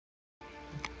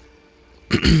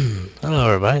Hello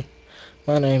everybody,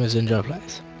 my name is Enjoy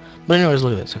Place. But anyways,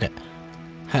 look at this, okay.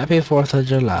 Happy 4th of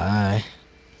July.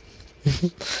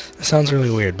 That sounds really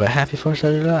weird, but happy 4th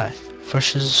of July.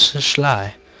 1st of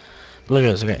July. But look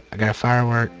at this, okay. I got a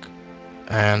firework,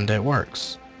 and it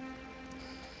works.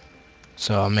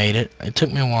 So I made it. It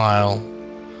took me a while.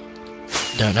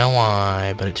 Don't know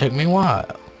why, but it took me a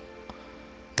while.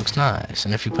 Looks nice,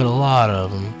 and if you put a lot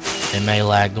of them, it may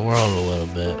lag the world a little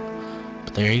bit.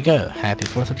 But there you go. Happy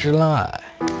 4th of July.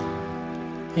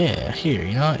 Yeah, here,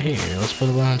 you know what? Here, let's put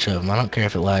a bunch of them. I don't care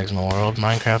if it lags my world.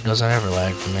 Minecraft doesn't ever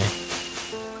lag for me.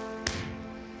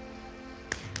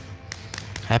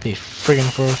 Happy friggin'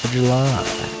 4th of July.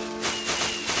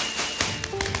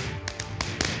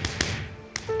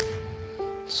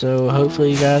 So,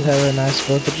 hopefully you guys have a nice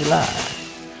 4th of July.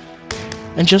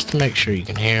 And just to make sure you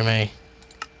can hear me,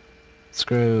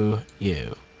 screw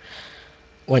you.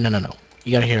 Wait, no.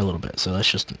 You gotta hear a little bit, so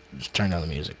let's just turn down the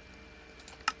music.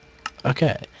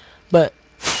 Okay. But,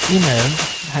 you know,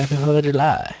 happy 4th of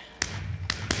July.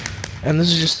 And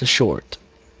this is just a short.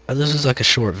 This is like a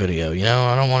short video, you know?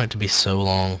 I don't want it to be so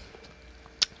long.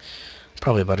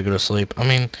 Probably about to go to sleep. I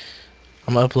mean,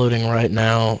 I'm uploading right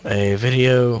now a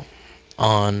video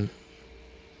on...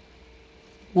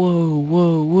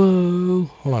 Whoa.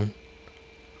 Hold on.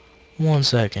 One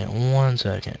second.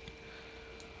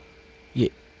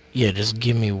 Yeah, just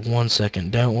give me 1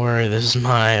 second. Don't worry, this is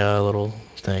my little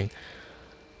thing.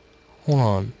 Hold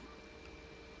on.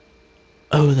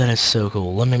 Oh, that is so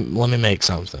cool. Let me make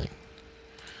something.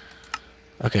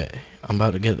 Okay, I'm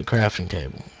about to get the crafting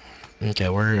table. Okay,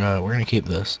 we're gonna keep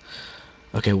this.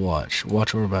 Okay, watch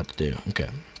what we're about to do. Okay,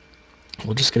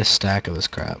 we'll just get a stack of this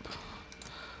crap.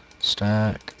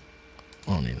 Stack.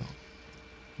 I don't need them.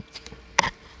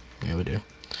 Yeah, we do.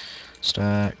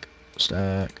 Stack.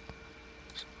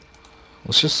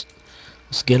 Let's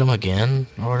get them again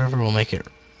or whatever. We'll make it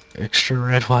extra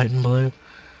red, white, and blue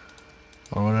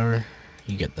or whatever.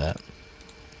 You get that.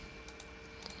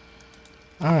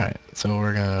 Alright, so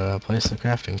we're gonna place the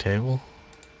crafting table,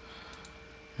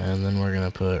 and then we're gonna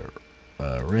put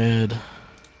red,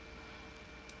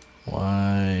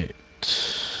 white,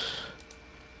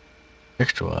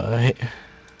 extra white,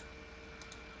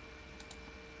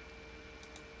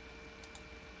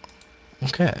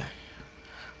 okay,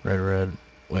 red,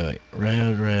 wait,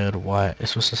 red, white,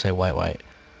 it's supposed to say white,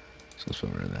 so let's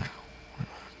put red there,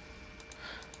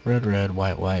 red,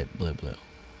 white, blue.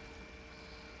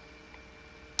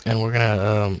 And we're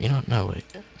gonna, you know, no, wait,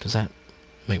 does that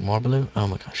make more blue? Oh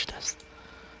my gosh, it does.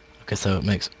 Okay, so it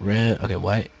makes red, okay,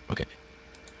 white, okay.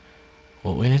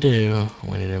 What we need to do,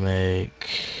 we need to make...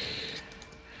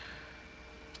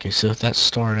 Okay, so if that's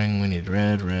starting, we need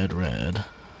red. Right,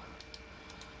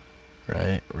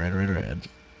 red.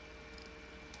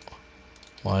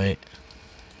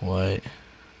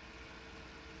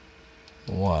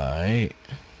 White.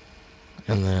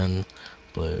 And then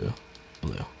blue.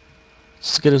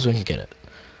 As good as we can get it.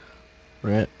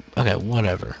 Red. Okay,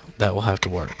 whatever. That will have to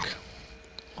work.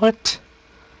 What?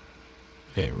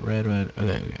 Okay, red.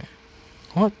 Okay.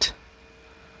 What?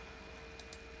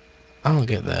 I don't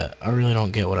get that. I really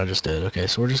don't get what I just did. Okay,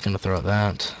 so we're just gonna throw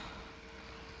that.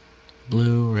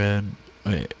 Blue, red.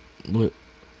 Okay, blue.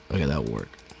 Okay, that will work.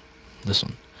 This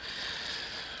one.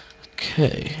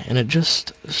 Okay, and it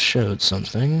just showed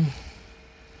something.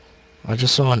 I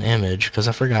just saw an image because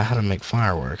I forgot how to make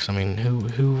fireworks. I mean,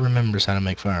 who remembers how to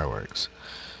make fireworks?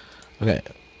 Okay,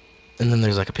 and then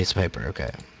there's like a piece of paper.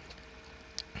 Okay,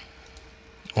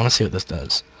 I want to see what this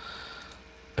does.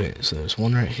 Okay, so there's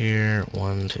one right here,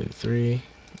 1, 2, 3,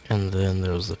 and then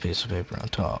there's the piece of paper on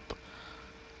top.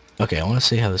 Okay, I want to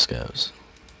see how this goes.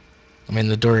 I mean,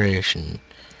 the duration.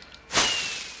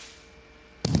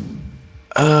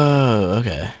 Oh,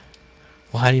 okay.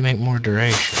 Well, how do you make more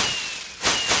duration?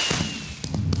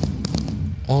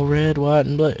 Well, red, white,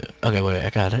 and blue. Okay, wait, I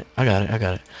got it. I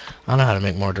know how to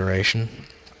make more duration.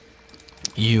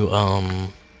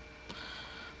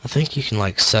 I think you can,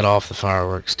 like, set off the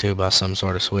fireworks, too, by some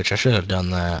sort of switch. I should have done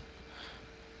that.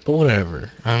 But whatever.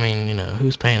 I mean, you know,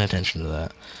 who's paying attention to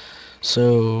that?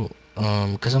 So,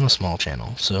 because I'm a small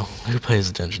channel, so who pays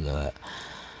attention to that?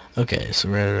 Okay, so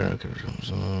red, okay,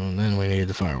 so then we need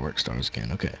the fireworks stars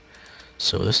again. Okay,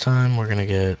 so this time we're gonna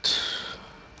get...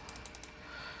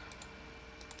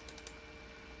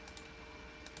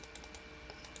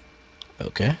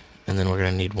 Okay, and then we're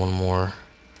gonna need one more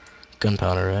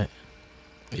gunpowder, right?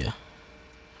 Yeah.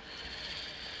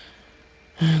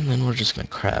 And then we're just gonna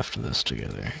craft this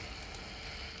together.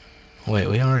 Wait,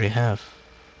 we already have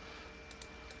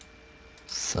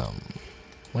some.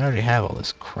 We already have all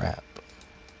this crap.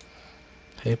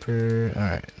 paper.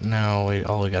 Alright, now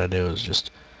all we gotta do is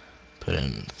just put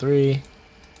in 3,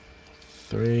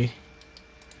 3,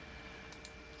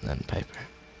 then paper.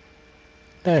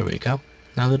 There we go.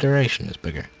 Now the duration is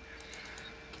bigger.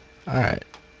 Alright.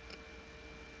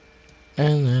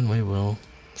 And then we will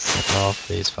set off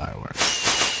these fireworks.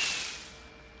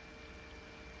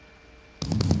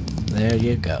 There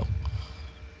you go.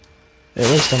 At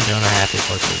least I'm doing a happy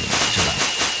 4th of July.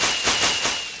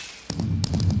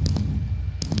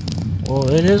 Well,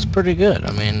 it is pretty good.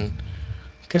 I mean,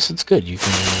 I guess it's good. You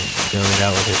can go it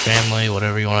out with your family,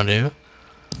 whatever you want to do.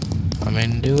 I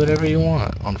mean, do whatever you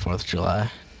want on 4th of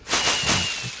July.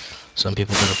 Some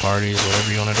people go to parties,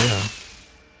 whatever you want to do.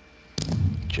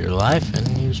 It's your life,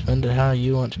 and you spend it how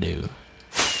you want to do.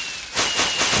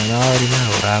 And I already know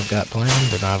what I've got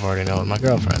planned, and I've already know what my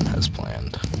girlfriend has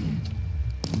planned.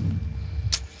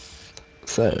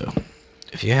 So,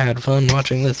 if you had fun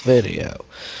watching this video,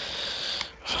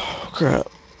 oh crap,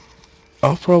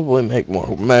 I'll probably make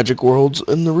more Magic Worlds,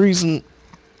 and the reason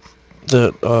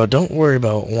that, don't worry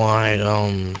about why I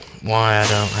don't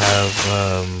have,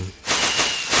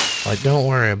 like, don't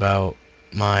worry about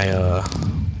my,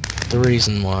 the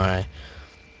reason why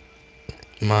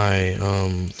my,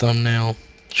 thumbnail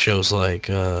shows, like,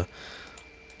 my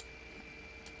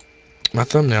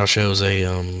thumbnail shows a,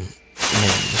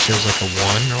 it shows, like, a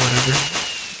 1 or whatever,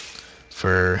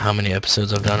 for how many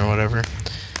episodes I've done or whatever.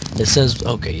 It says,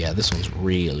 okay, yeah, this one's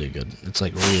really good. It's,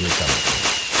 like, really colorful.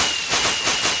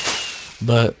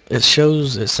 But it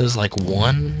says like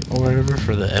 1 or whatever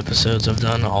for the episodes I've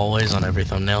done, always on every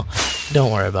thumbnail.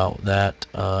 Don't worry about that.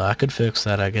 I could fix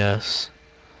that, I guess.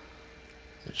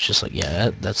 It's just like,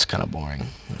 yeah, that's kind of boring.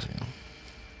 It's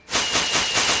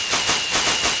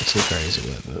too crazy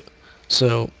with it.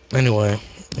 So, anyway,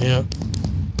 yeah.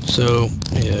 So,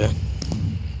 yeah.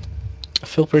 I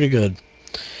feel pretty good.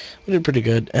 We did pretty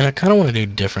good, and I kind of want to do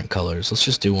different colors. Let's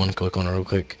just do one quick one real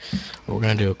quick. We're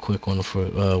gonna do a quick one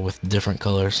for with different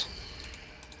colors.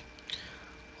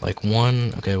 Like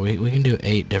one, okay, we can do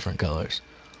 8 different colors.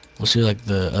 We'll see like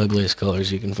the ugliest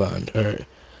colors you can find. All right,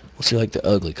 we'll see like the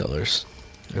ugly colors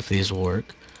if these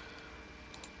work.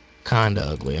 Kinda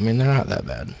ugly. I mean, they're not that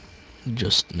bad.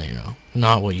 Just, you know,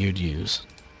 not what you'd use.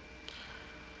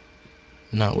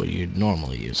 Not what you'd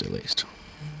normally use, at least.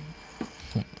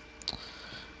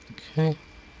 Okay.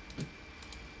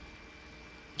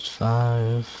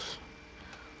 5.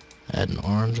 Add an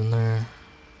orange in there.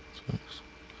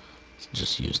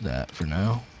 Just use that for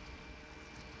now,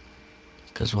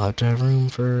 because we'll have to have room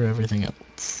for everything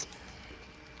else.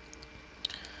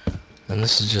 And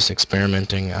this is just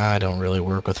experimenting. I don't really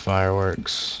work with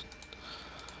fireworks,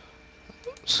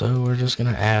 so we're just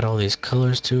gonna add all these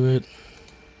colors to it.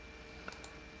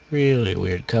 Really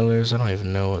weird colors. I don't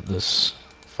even know what this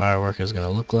firework is gonna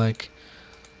look like.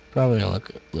 Probably gonna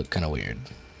look kind of weird.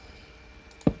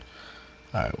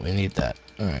 Alright, we need that.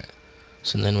 Alright.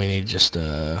 So then we need just,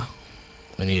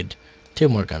 we need 2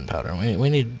 more gunpowder. We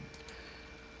need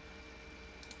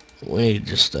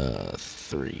just,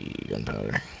 3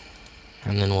 gunpowder.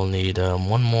 And then we'll need,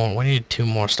 1 more. We need 2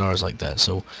 more stars like that.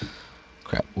 So,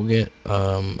 crap, we'll get,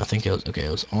 I think it was, okay,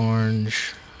 it was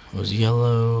orange, it was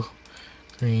yellow,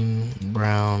 green,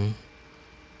 brown,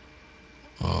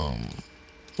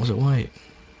 was it white?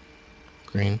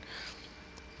 Green,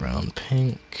 brown,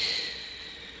 pink,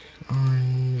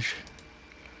 orange,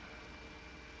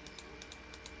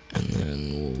 and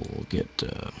then we'll get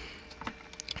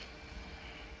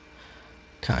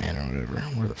cayenne or whatever.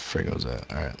 Where the frig was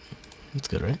that? Alright, that's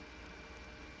good, right?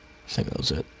 I think that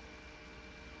was it.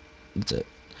 That's it.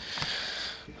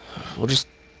 We'll just,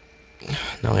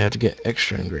 now we have to get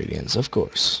extra ingredients, of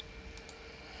course.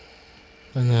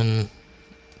 And then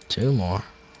 2 more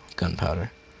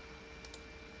gunpowder.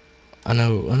 I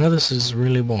know this is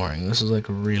really boring. This is like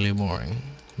really boring,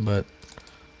 but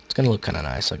it's gonna look kind of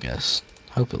nice, I guess.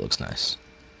 Hope it looks nice.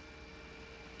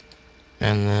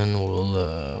 And then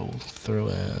we'll throw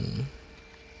in.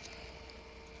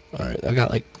 All right, I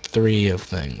got like 3 of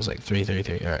things, like 3, 3,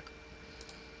 3. All right.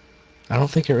 I don't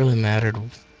think it really mattered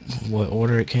what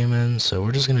order it came in, so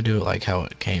we're just gonna do it like how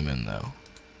it came in, though.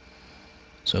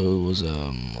 So it was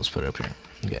let's put it up here.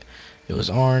 Okay, it was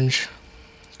orange,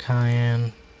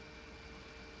 cayenne,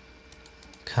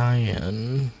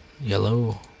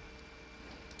 yellow,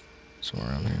 somewhere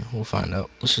around here. We'll find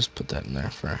out. Let's just put that in there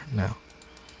for now.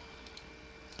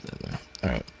 Put that in there. All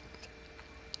right.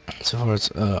 So far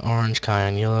it's orange,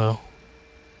 cayenne, yellow,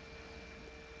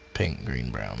 pink,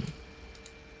 green, brown.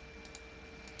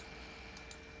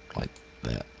 Like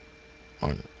that.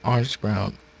 Orange,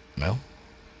 brown, no.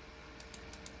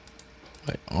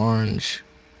 Wait, orange,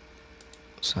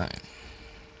 cyan.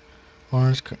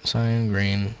 Orange, cyan,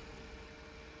 green,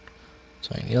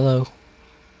 cyan, yellow.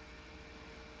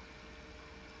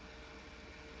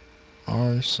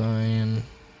 Orange, cyan,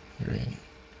 green,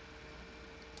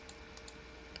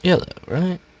 yellow,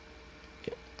 right?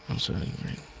 Yeah, orange, cyan,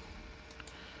 green.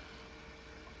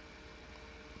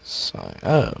 Cyan,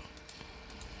 oh.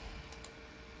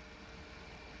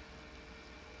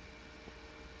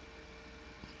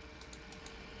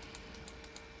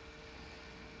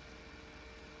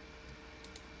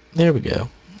 There we go.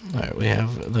 Alright, we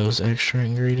have those extra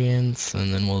ingredients,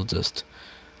 and then we'll just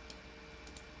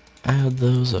add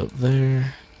those up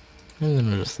there, and then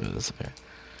we'll just throw this there.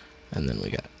 And then we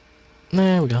got,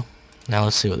 there we go. Now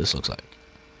let's see what this looks like.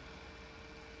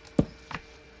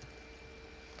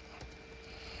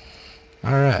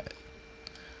 Alright.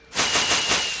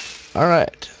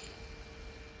 Alright.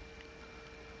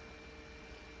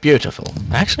 Beautiful.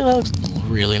 Actually, that looks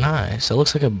really nice. It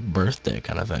looks like a birthday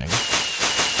kind of thing.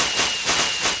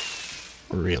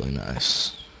 Really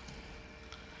nice.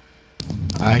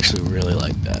 I actually really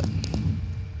like that.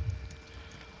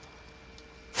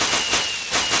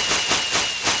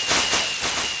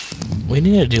 We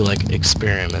need to do, like,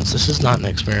 experiments. This is not an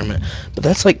experiment, but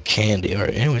that's like candy.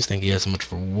 Alright, anyways, thank you guys so much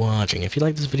for watching. If you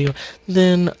like this video,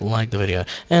 then like the video.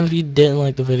 And if you didn't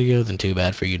like the video, then too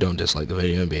bad for you. Don't dislike the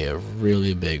video and be a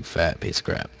really big fat piece of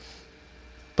crap.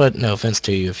 But no offense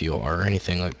to you if you are, or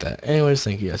anything like that. Anyways,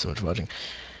 thank you guys so much for watching.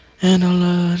 And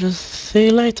I'll just see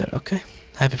you later, okay?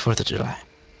 Happy 4th of July.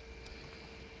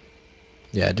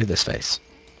 Yeah, do this face.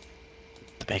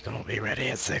 The bacon will be ready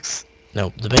at 6.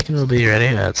 Nope, the bacon will be ready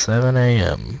at 7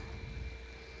 a.m.